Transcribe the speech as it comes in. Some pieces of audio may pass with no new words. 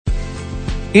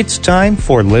It's time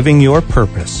for Living Your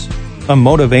Purpose, a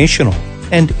motivational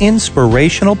and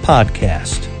inspirational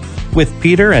podcast with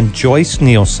Peter and Joyce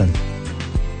Nielsen.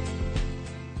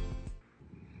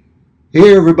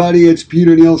 Hey everybody, it's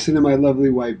Peter Nielsen and my lovely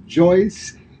wife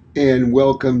Joyce, and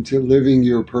welcome to Living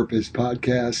Your Purpose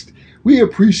podcast. We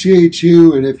appreciate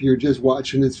you, and if you're just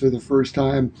watching this for the first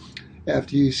time,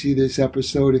 after you see this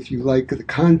episode, if you like the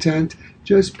content,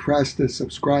 just press the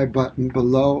subscribe button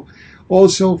below.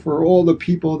 Also, for all the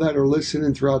people that are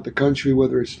listening throughout the country,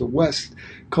 whether it's the West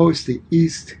Coast, the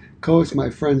East Coast, my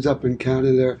friends up in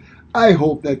Canada, I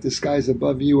hope that the skies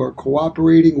above you are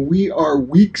cooperating. We are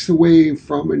weeks away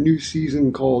from a new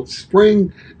season called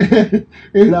spring,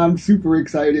 and I'm super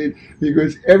excited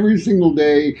because every single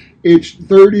day it's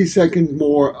 30 seconds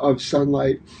more of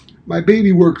sunlight. My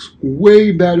baby works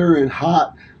way better in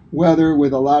hot weather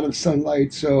with a lot of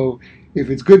sunlight, so if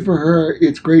it's good for her,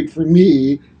 it's great for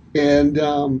me. And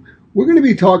we're going to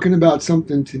be talking about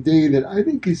something today that I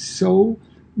think is so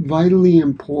vitally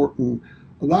important.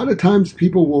 A lot of times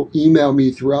people will email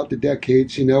me throughout the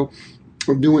decades,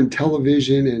 of doing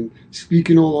television and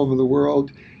speaking all over the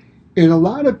world. And a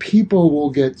lot of people will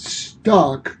get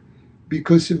stuck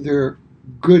because of their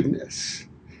goodness,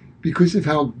 because of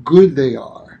how good they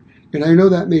are. And I know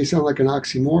that may sound like an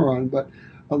oxymoron, but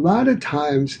a lot of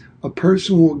times a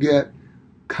person will get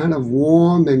kind of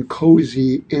warm and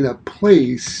cozy in a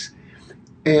place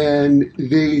and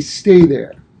they stay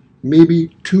there, maybe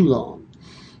too long.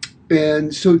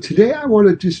 And so today I want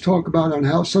to just talk about on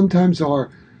how sometimes our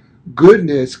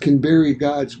goodness can bury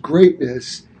God's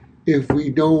greatness if we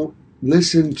don't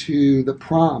listen to the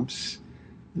prompts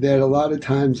that a lot of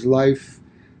times life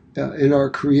and our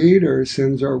Creator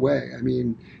sends our way. I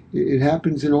mean, it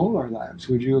happens in all our lives.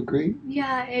 Would you agree?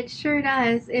 Yeah, it sure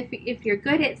does. If you're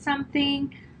good at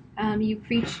something, you've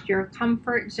reached your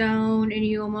comfort zone and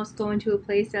you almost go into a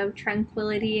place of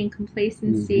tranquility and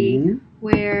complacency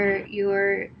where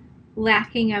you're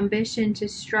lacking ambition to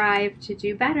strive to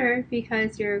do better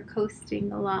because you're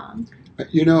coasting along.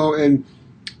 And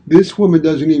this woman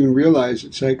doesn't even realize.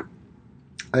 It's like,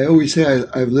 I always say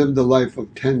I've lived the life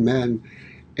of 10 men.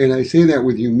 And I say that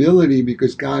with humility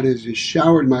because God has just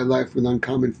showered my life with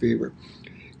uncommon favor.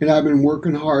 And I've been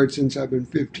working hard since I've been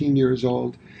 15 years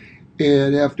old.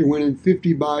 And after winning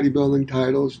 50 bodybuilding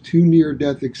titles, 2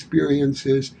 near-death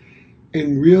experiences,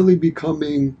 and really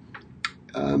becoming,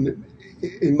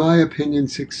 in my opinion,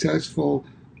 successful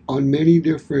on many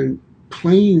different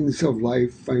planes of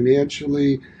life,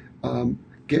 financially,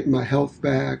 getting my health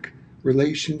back,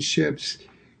 relationships,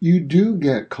 you do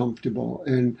get comfortable.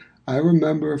 And I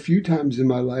remember a few times in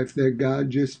my life that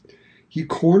God He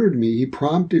cornered me, He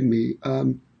prompted me.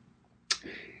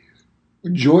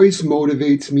 Joyce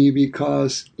motivates me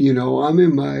because, I'm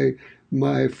in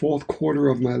my fourth quarter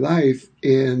of my life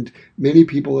and many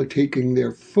people are taking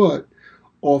their foot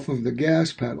off of the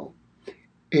gas pedal.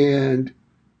 And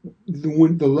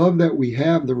the love that we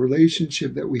have, the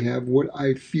relationship that we have, what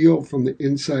I feel from the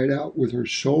inside out with her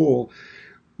soul,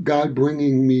 God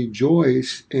bringing me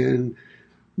Joyce and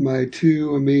my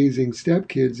 2 amazing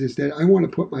stepkids, is that I want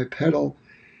to put my pedal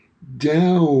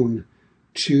down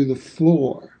to the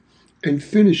floor and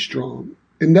finish strong.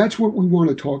 And that's what we want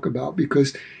to talk about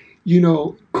because,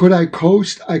 could I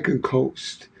coast? I can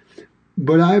coast.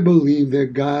 But I believe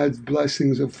that God's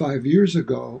blessings of 5 years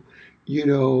ago,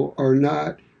 are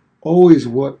not always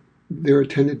what they're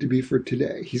intended to be for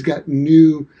today. He's got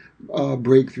new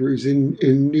breakthroughs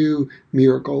and new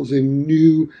miracles and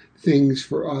new things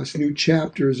for us, new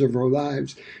chapters of our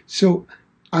lives. So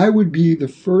I would be the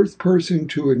first person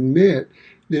to admit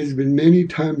there's been many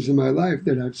times in my life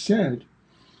that I've said,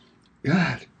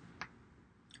 God,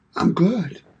 I'm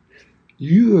good.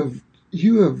 You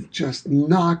have just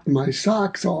knocked my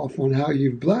socks off on how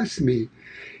you've blessed me.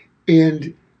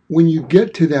 And when you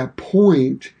get to that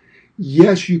point,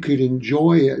 yes, you could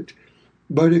enjoy it.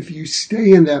 But if you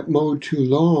stay in that mode too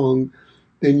long,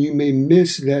 then you may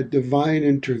miss that divine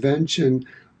intervention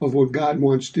of what God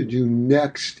wants to do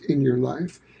next in your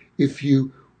life. If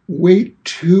you wait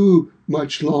too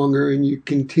much longer and you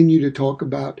continue to talk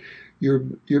about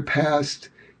your past,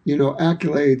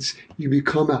 accolades, you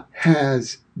become a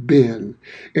has-been.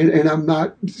 And I'm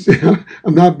not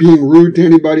I'm not being rude to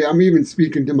anybody. I'm even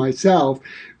speaking to myself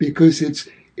because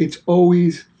it's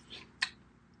always,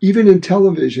 even in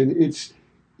television, it's,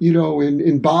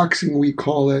 in boxing we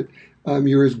call it,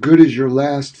 you're as good as your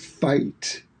last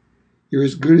fight. You're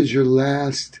as good as your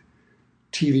last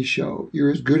TV show.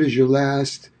 You're as good as your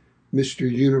last Mr.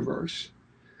 Universe.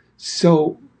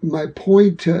 So my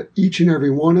point to each and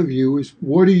every one of you is,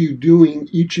 what are you doing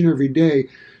each and every day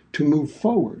to move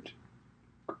forward?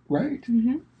 Right.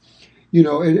 Mm-hmm.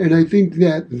 And I think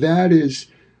that is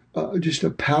just a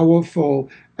powerful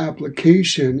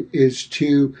application, is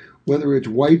to, whether it's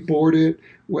whiteboard it,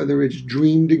 whether it's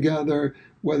dream together,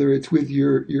 whether it's with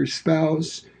your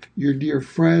spouse, your dear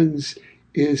friends,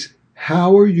 is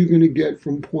how are you going to get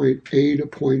from point A to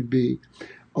point B?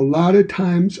 A lot of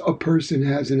times a person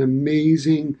has an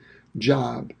amazing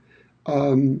job.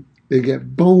 They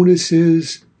get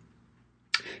bonuses.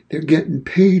 They're getting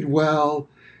paid well.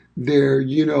 They're,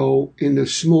 in the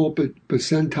small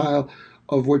percentile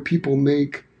of what people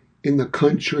make in the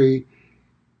country.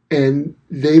 And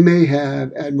they may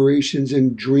have admirations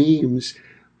and dreams,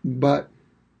 but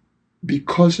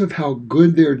because of how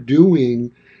good they're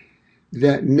doing,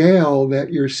 that nail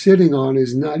that you're sitting on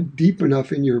is not deep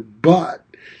enough in your butt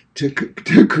to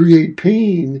create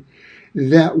pain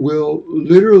that will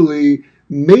literally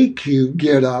make you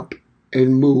get up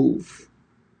and move.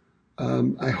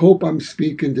 I hope I'm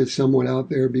speaking to someone out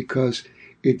there, because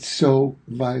it's so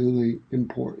vitally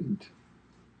important.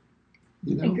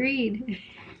 Agreed.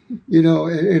 And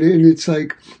it's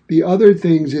like the other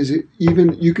things is,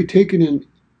 even you could take it in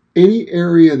any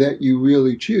area that you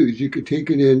really choose. You could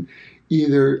take it in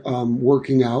either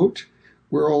working out,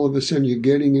 where all of a sudden you're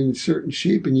getting in certain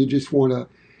shape and you just want to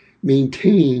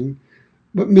maintain,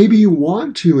 but maybe you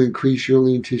want to increase your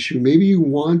lean tissue. Maybe you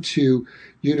want to,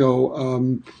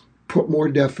 put more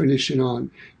definition on.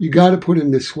 You got to put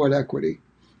in the sweat equity,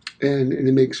 and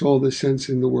it makes all the sense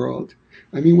in the world.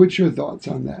 I mean, what's your thoughts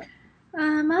on that?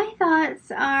 My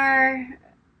thoughts are,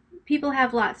 people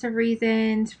have lots of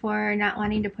reasons for not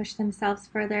wanting to push themselves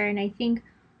further, and I think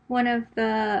one of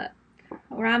the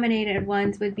prominent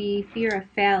ones would be fear of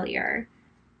failure.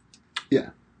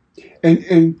 Yeah.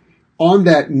 And on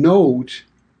that note,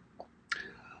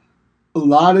 a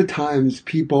lot of times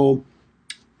people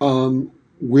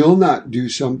will not do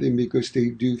something because they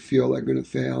do feel they're going to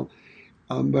fail.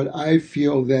 But I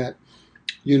feel that,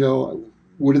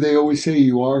 what do they always say?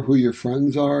 You are who your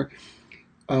friends are.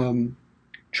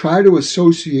 Try to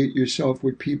associate yourself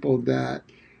with people that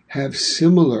have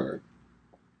similar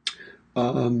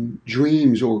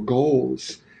dreams or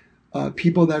goals.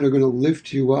 People that are going to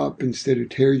lift you up instead of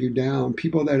tear you down.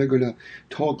 People that are going to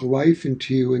talk life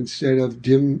into you instead of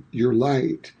dim your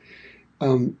light.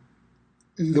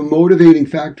 The motivating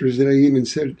factors that I even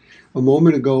said a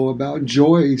moment ago about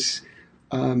Joyce,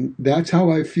 that's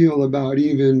how I feel about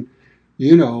even,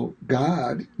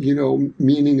 God,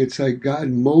 meaning it's like God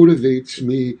motivates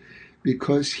me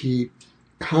because he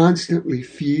constantly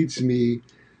feeds me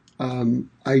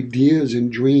ideas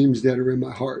and dreams that are in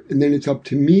my heart. And then it's up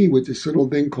to me with this little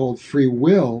thing called free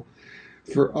will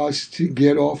for us to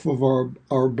get off of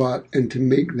our butt and to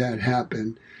make that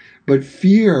happen. But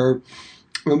fear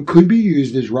could be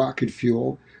used as rocket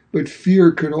fuel, but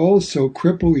fear could also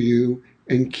cripple you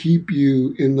and keep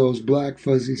you in those black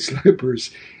fuzzy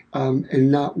slippers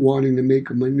and not wanting to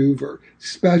make a maneuver,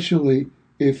 especially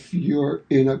if you're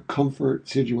in a comfort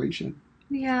situation.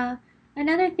 Yeah.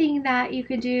 Another thing that you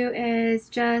could do is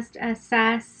just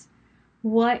assess,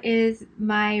 what is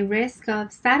my risk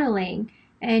of settling?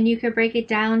 And you could break it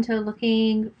down to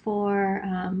looking for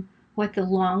what the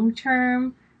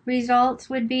long-term results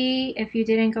would be if you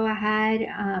didn't go ahead,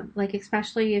 like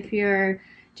especially if you're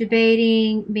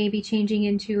debating maybe changing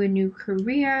into a new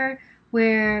career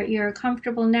where you're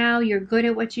comfortable now, you're good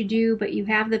at what you do, but you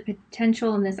have the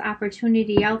potential and this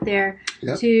opportunity out there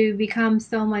to become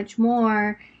so much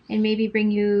more and maybe bring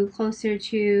you closer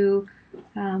to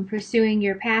pursuing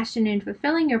your passion and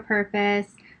fulfilling your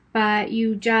purpose. But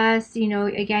you just,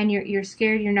 again, you're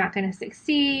scared you're not going to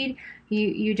succeed.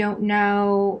 You don't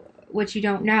know what you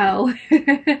don't know.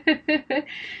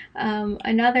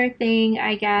 Another thing,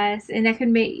 I guess, and that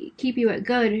could keep you at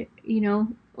good,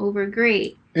 over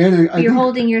great. And you're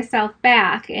holding yourself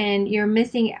back and you're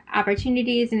missing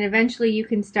opportunities, and eventually you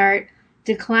can start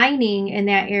declining in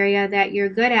that area that you're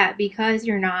good at because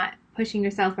you're not pushing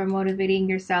yourself or motivating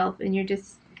yourself, and you're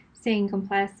just staying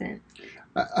complacent.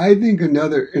 I think and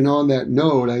on that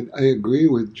note, I agree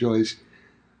with Joyce.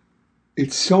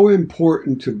 It's so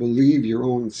important to believe your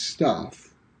own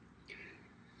stuff.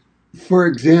 For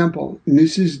example, and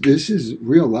this is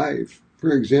real life.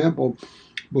 For example,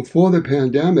 before the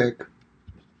pandemic,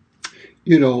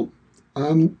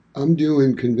 I'm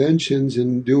doing conventions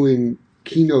and doing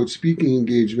keynote speaking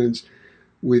engagements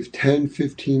with 10,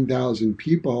 15,000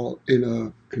 people in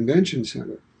a convention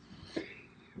center.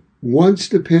 Once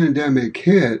the pandemic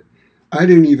hit, I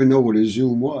didn't even know what a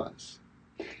Zoom was.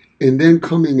 And then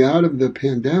coming out of the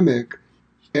pandemic,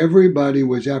 everybody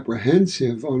was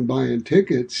apprehensive on buying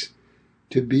tickets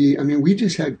to be, we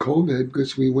just had COVID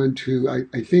because we went to,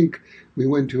 I think we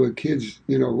went to a kids,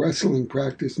 wrestling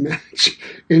practice match,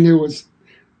 and there was,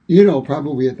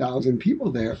 probably 1,000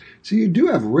 people there. So you do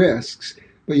have risks,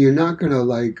 but you're not going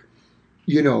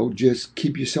to just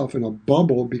keep yourself in a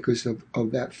bubble because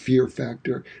of that fear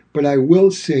factor. But I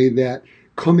will say that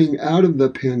coming out of the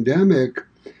pandemic,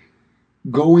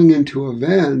 going into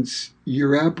events,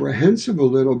 you're apprehensive a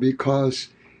little because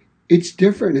it's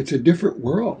different. It's a different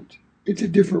world. It's a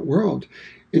different world.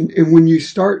 And when you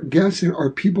start guessing, are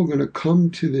people going to come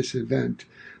to this event?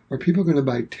 Are people going to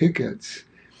buy tickets?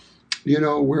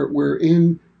 We're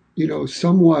in,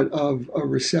 somewhat of a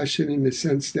recession in the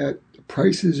sense that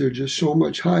prices are just so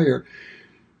much higher.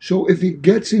 So if it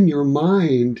gets in your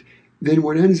mind, then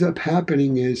what ends up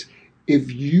happening is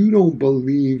if you don't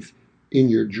believe in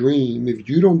your dream, if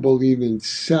you don't believe in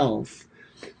self,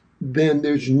 then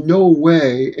there's no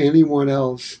way anyone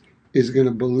else is going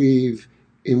to believe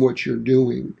in what you're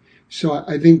doing. So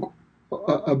I think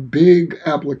a big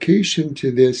application to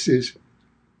this is,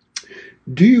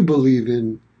 do you believe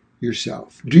in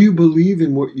yourself? Do you believe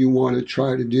in what you want to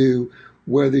try to do,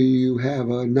 whether you have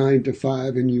a 9 to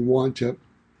 5 and you want to,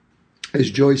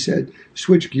 as Joyce said,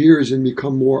 switch gears and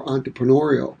become more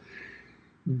entrepreneurial?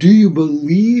 Do you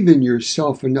believe in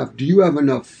yourself enough? Do you have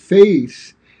enough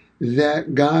faith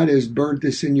that God has burnt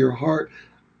this in your heart?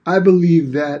 I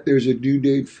believe that there's a due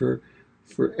date for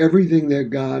everything that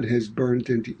God has burnt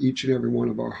into each and every one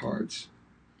of our hearts.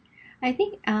 I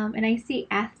think, and I see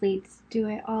athletes do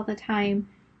it all the time.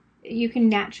 You can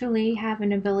naturally have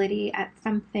an ability at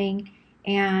something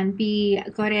and be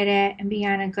good at it and be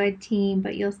on a good team,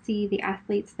 but you'll see the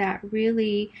athletes that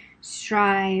really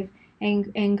strive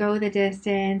and go the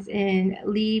distance and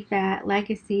leave that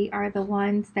legacy are the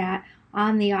ones that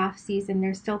on the off season,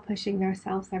 they're still pushing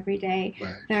themselves every day.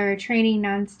 Right. They're training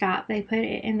nonstop. They put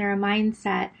it in their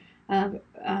mindset of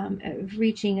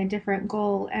reaching a different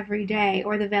goal every day,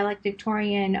 or the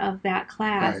valedictorian of that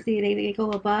class. Right. They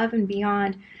go above and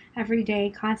beyond every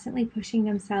day, constantly pushing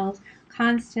themselves,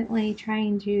 constantly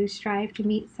trying to strive to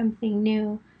meet something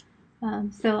new.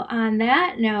 So on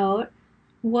that note,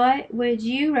 what would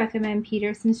you recommend,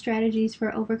 Peter, some strategies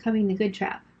for overcoming the good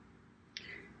trap?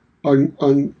 For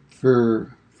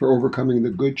overcoming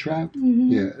the good trap?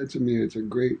 Mm-hmm. Yeah, it's a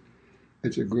great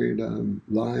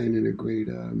line and a great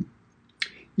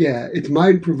it's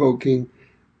mind provoking.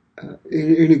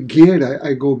 And again,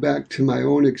 I go back to my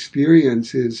own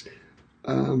experiences.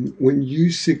 When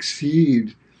you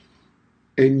succeed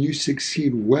and you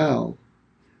succeed well,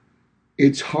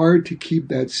 it's hard to keep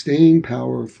that staying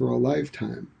power for a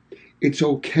lifetime. It's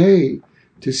okay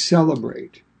to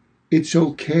celebrate. It's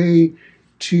okay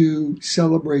to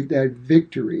celebrate that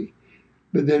victory.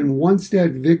 But then once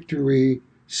that victory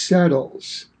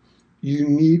settles, you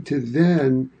need to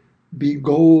then be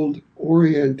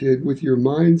goal-oriented with your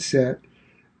mindset,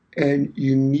 and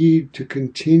you need to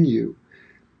continue.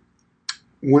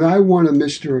 When I won a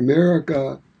Mr.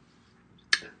 America,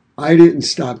 I didn't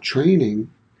stop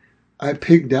training. I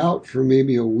pigged out for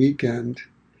maybe a weekend,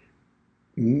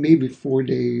 maybe 4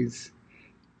 days,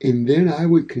 and then I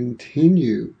would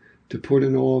continue to put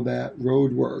in all that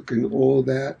road work and all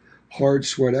that hard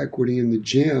sweat equity in the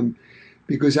gym,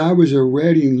 because I was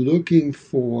already looking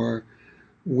for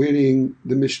winning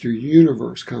the Mr.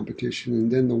 Universe competition and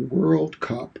then the World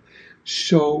Cup.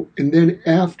 So, and then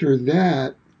after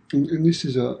that, and this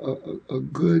is a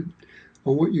good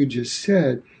on what you just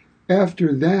said,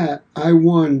 after that, I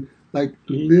won like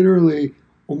literally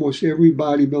almost every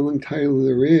bodybuilding title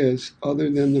there is, other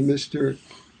than the Mr.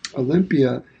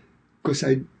 Olympia,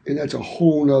 and that's a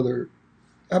whole nother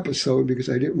episode, because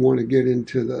I didn't want to get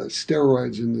into the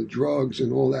steroids and the drugs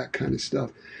and all that kind of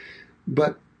stuff.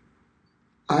 But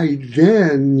I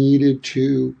then needed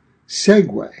to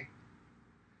segue.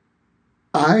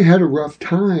 I had a rough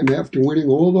time after winning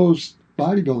all those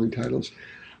bodybuilding titles.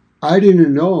 I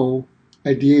didn't know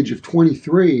at the age of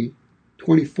 23,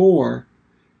 24,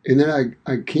 and then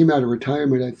I came out of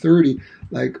retirement at 30,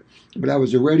 but I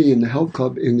was already in the health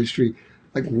club industry.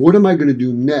 Like, what am I going to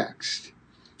do next?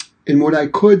 And what I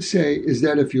could say is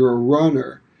that if you're a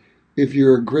runner, if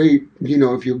you're great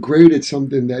at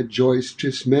something that Joyce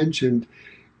just mentioned,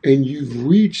 and you've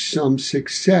reached some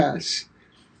success,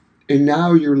 and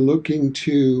now you're looking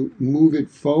to move it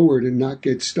forward and not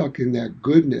get stuck in that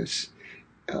goodness,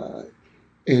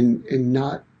 and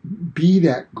not be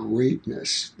that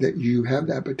greatness that you have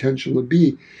that potential to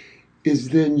be, is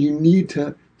then you need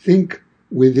to think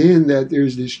within that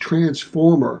there's this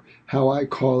transformer, how I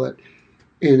call it.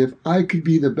 And if I could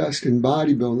be the best in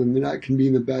bodybuilding, then I can be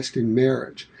the best in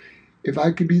marriage. If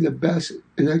I could be the best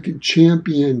and I could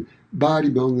champion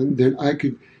bodybuilding, then I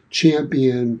could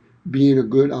champion being a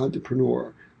good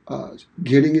entrepreneur,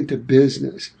 getting into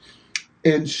business.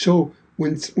 And so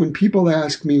when people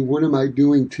ask me, what am I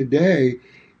doing today?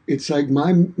 It's like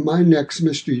my next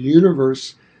Mr.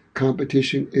 Universe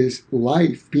competition is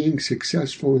life, being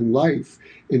successful in life.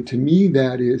 And to me,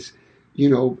 that is,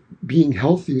 being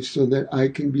healthy so that I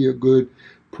can be a good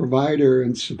provider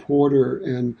and supporter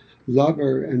and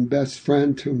lover and best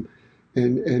friend to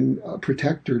and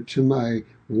protector to my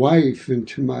wife and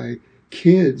to my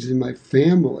kids and my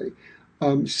family.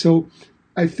 So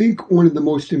I think one of the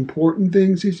most important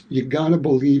things is you got to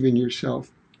believe in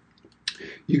yourself.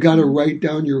 You got to write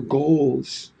down your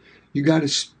goals. You got to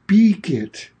speak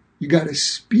it. You got to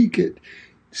speak it.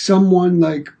 Someone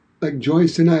like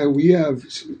Joyce and I, we have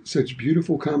such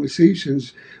beautiful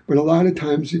conversations, but a lot of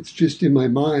times it's just in my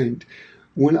mind.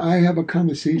 When I have a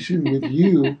conversation with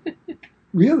you,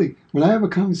 really, when I have a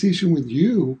conversation with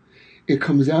you, it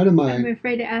comes out of my... I'm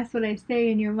afraid to ask what I say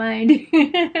in your mind.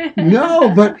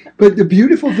 No, but the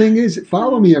beautiful thing is,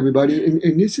 follow me, everybody,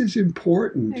 and this is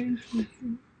important.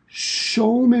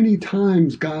 So many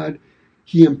times, God,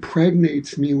 He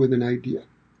impregnates me with an idea.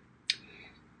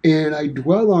 And I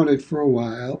dwell on it for a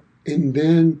while, and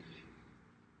then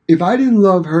if I didn't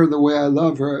love her the way I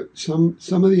love her, some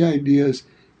of the ideas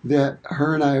that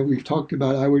her and we've talked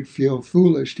about, I would feel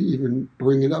foolish to even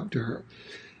bring it up to her.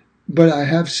 But I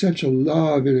have such a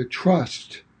love and a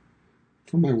trust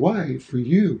for my wife, for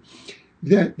you,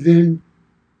 that then,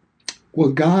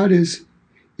 God is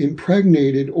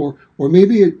impregnated, or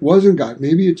maybe it wasn't God,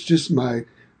 maybe it's just my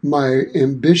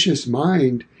ambitious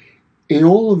mind, and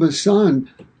all of a sudden,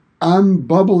 I'm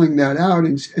bubbling that out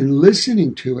and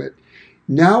listening to it.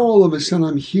 Now all of a sudden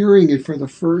I'm hearing it for the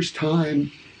first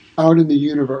time out in the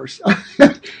universe.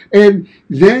 And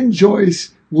then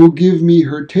Joyce will give me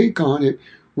her take on it,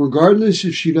 regardless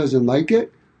if she doesn't like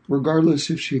it,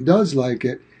 regardless if she does like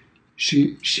it.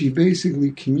 She basically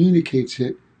communicates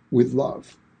it with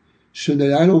love so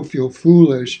that I don't feel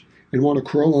foolish and want to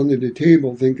crawl under the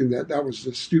table thinking that was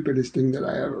the stupidest thing that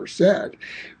I ever said.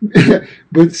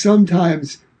 But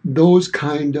sometimes those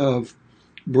kind of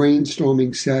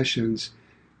brainstorming sessions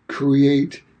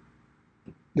create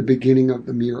the beginning of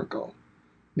the miracle,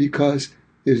 because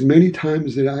there's many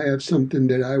times that I have something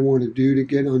that I want to do to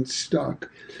get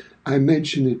unstuck. I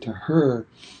mention it to her,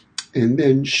 and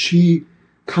then she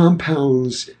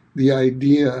compounds the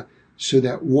idea so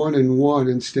that 1 and 1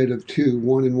 instead of 2,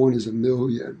 1 and 1 is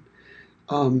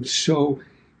 1,000,000. So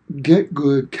get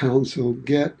good counsel,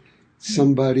 get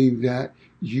somebody that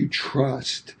you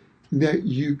trust, that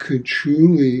you could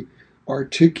truly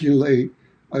articulate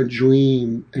a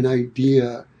dream, an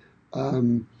idea, a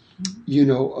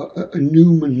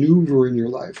new maneuver in your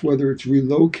life, whether it's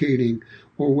relocating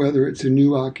or whether it's a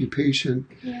new occupation.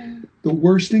 Yeah. The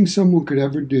worst thing someone could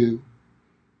ever do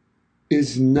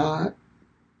is not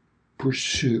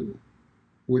pursue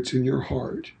what's in your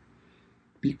heart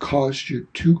because you're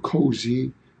too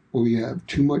cozy or you have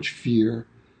too much fear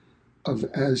of,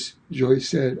 as Joyce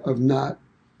said, of not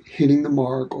hitting the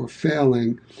mark or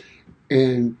failing,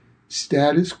 and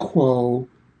status quo,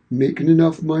 making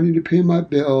enough money to pay my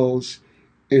bills,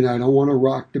 and I don't want to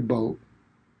rock the boat.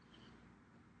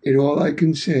 And all I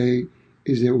can say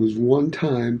is there was one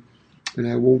time, and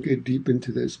I won't get deep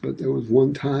into this, but there was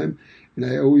one time, and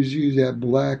I always use that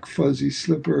black fuzzy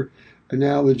slipper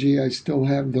analogy. I still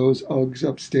have those Uggs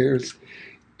upstairs.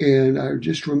 And I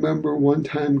just remember one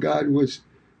time God was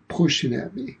pushing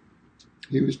at me.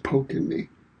 He was poking me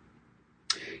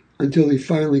until He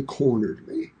finally cornered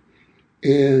me.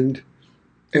 And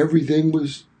everything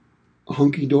was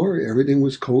hunky-dory. Everything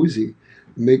was cozy.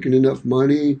 Making enough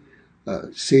money,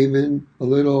 saving a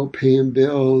little, paying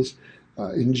bills,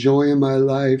 enjoying my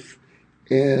life.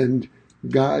 And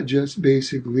God just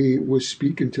basically was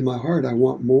speaking to my heart. I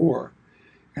want more.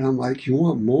 And I'm like, you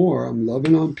want more? I'm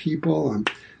loving on people.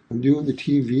 I'm doing the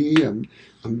TV.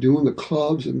 I'm doing the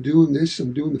clubs. I'm doing this.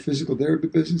 I'm doing the physical therapy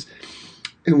business.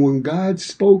 And when God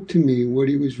spoke to me, what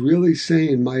He was really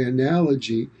saying, my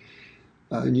analogy,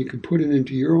 and you can put it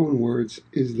into your own words,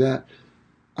 is that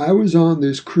I was on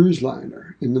this cruise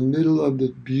liner in the middle of the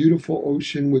beautiful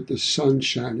ocean with the sun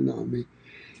shining on me.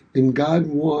 And God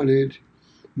wanted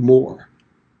more.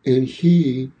 And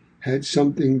He had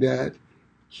something that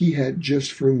He had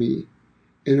just for me.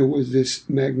 And it was this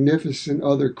magnificent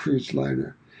other cruise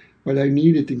liner. But I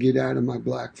needed to get out of my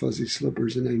black fuzzy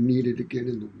slippers, and I needed to get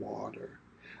in the water.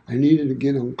 I needed to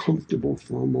get uncomfortable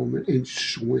for a moment and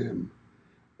swim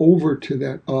over to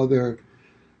that other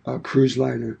cruise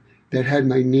liner that had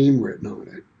my name written on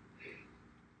it.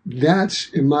 That's,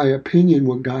 in my opinion,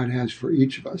 what God has for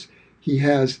each of us.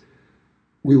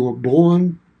 We were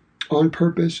born on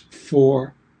purpose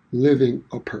for living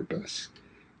a purpose.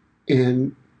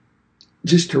 And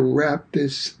just to wrap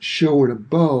this show in a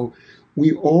bow,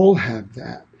 we all have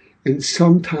that. And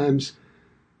sometimes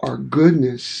our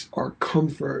goodness, our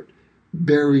comfort,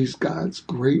 buries God's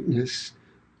greatness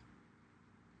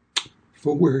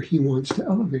for where He wants to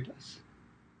elevate us.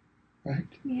 Right?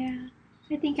 Yeah.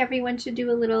 I think everyone should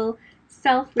do a little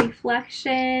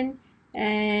self-reflection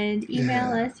and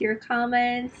email us your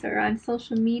comments, or on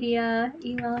social media,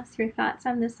 email us your thoughts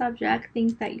on the subject,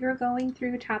 things that you're going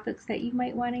through, topics that you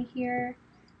might want to hear.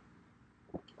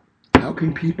 How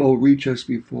can people reach us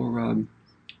before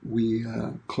we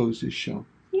close this show?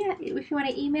 Yeah, if you want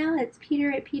to email, it's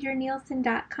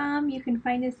peter@peternielsen.com. You can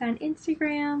find us on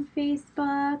Instagram,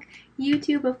 Facebook,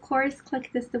 YouTube, of course.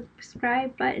 Click the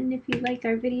subscribe button if you like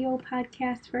our video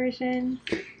podcast version.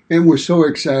 And we're so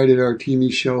excited. Our TV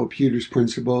show, Peter's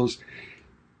Principles,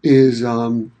 is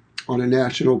on a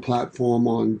national platform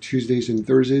on Tuesdays and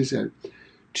Thursdays at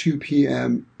 2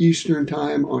 p.m. Eastern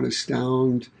Time on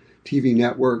Astound TV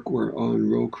Network. We're on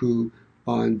Roku,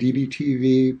 on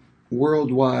DBTV,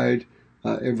 worldwide,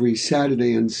 every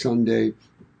Saturday and Sunday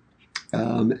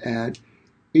at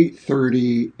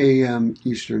 8:30 a.m.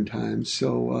 Eastern Time.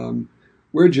 So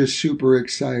we're just super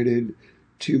excited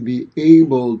to be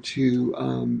able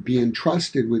to be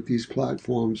entrusted with these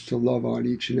platforms to love on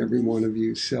each and every one of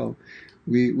you. So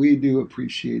we do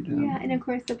appreciate them. Yeah, and of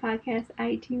course the podcast,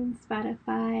 iTunes,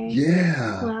 Spotify,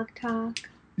 Blog Talk.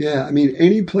 Yeah, I mean,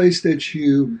 any place that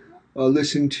you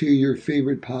listen to your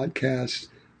favorite podcast,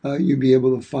 you'll be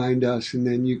able to find us, and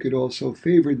then you could also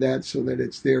favorite that so that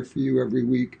it's there for you every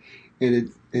week.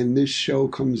 And this show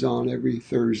comes on every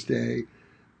Thursday,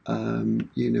 and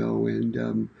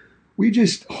we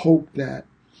just hope that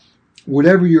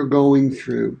whatever you're going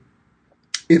through,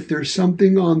 if there's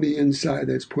something on the inside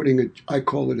that's putting I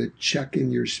call it a check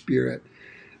in your spirit,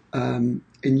 and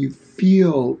you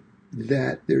feel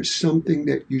that there's something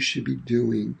that you should be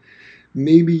doing,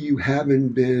 maybe you haven't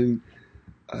been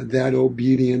that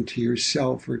obedient to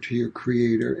yourself or to your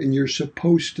Creator, and you're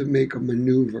supposed to make a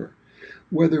maneuver,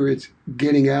 whether it's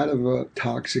getting out of a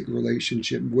toxic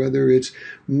relationship, whether it's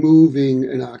moving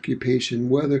an occupation,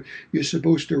 whether you're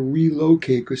supposed to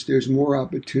relocate because there's more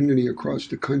opportunity across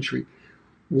the country.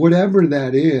 Whatever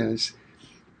that is,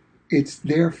 it's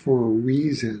there for a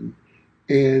reason.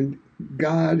 And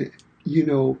God,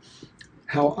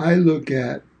 how I look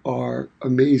at our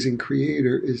amazing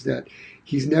Creator is that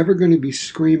He's never going to be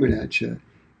screaming at you.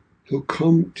 He'll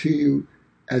come to you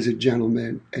as a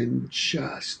gentleman and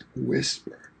just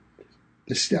whisper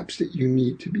the steps that you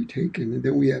need to be taken. And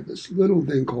then we have this little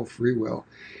thing called free will.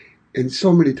 And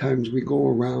so many times we go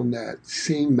around that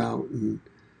same mountain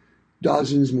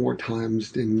dozens more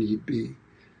times than need be.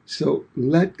 So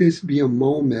let this be a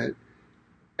moment,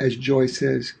 as Joy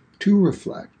says, to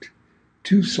reflect,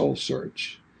 to soul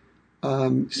search,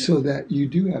 so that you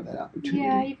do have that opportunity.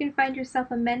 Yeah, you can find yourself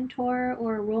a mentor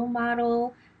or a role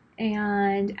model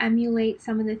and emulate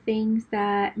some of the things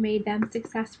that made them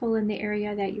successful in the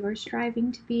area that you're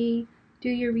striving to be. Do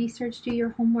your research, do your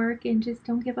homework, and just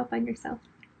don't give up on yourself.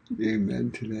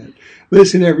 Amen to that.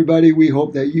 Listen, everybody, we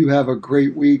hope that you have a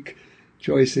great week.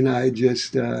 Joyce and I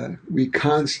we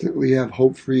constantly have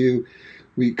hope for you.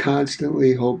 We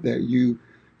constantly hope that you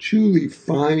truly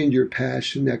find your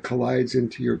passion that collides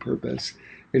into your purpose.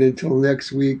 And until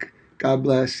next week, God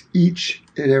bless each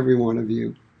and every one of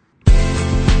you.